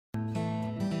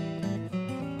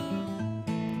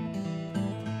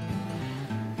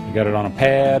You got it on a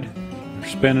pad, you're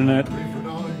spinning it.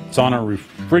 It's on a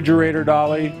refrigerator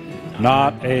dolly,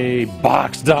 not a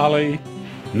box dolly,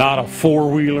 not a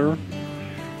four-wheeler.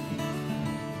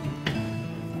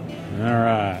 All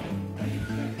right.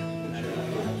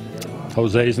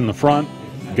 Jose's in the front,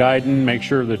 guiding, make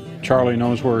sure that Charlie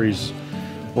knows where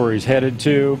he's headed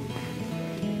to.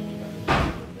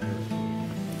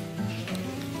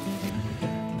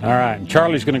 All right,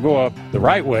 Charlie's going to go up the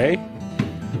right way,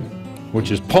 which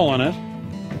is pulling it.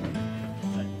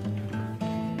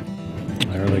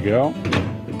 There they go.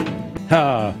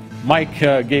 Mike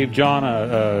gave John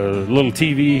a little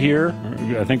TV here.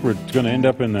 I think we're going to end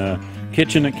up in the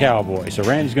kitchen at Cowboy. So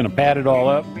Randy's going to pad it all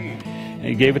up. And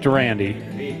he gave it to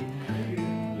Randy.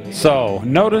 So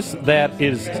notice that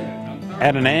is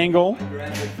at an angle.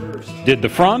 Did the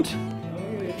front,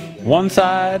 one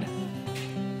side,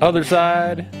 other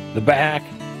side, the back.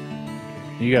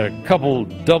 You got a couple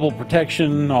double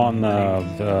protection on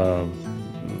the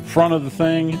front of the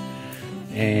thing,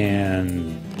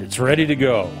 and it's ready to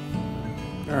go.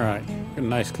 All right, got a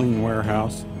nice clean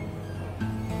warehouse.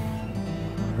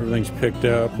 Everything's picked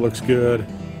up, looks good.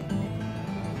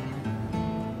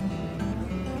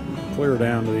 Clear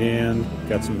down to the end.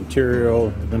 Got some material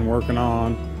been working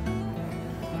on.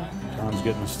 John's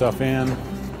getting the stuff in.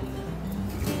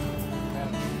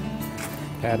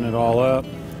 Padding it all up.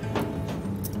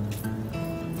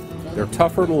 They're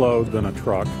tougher to load than a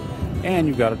truck, and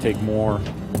you've got to take more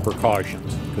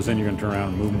precautions, because then you're going to turn around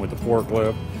and move them with the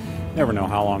forklift. Never know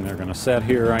how long they're going to set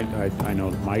here. I know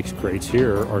that Mike's crates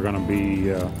here are going to be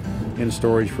in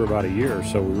storage for about a year,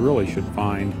 so we really should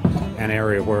find an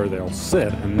area where they'll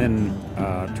sit and then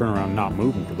turn around and not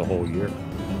move them for the whole year.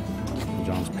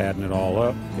 John's padding it all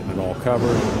up, getting it all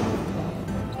covered.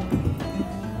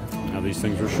 Now these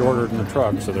things are shorter than the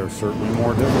truck, so they're certainly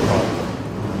more difficult.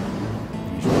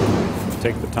 You should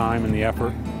take the time and the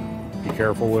effort, be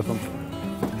careful with them,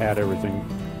 pad everything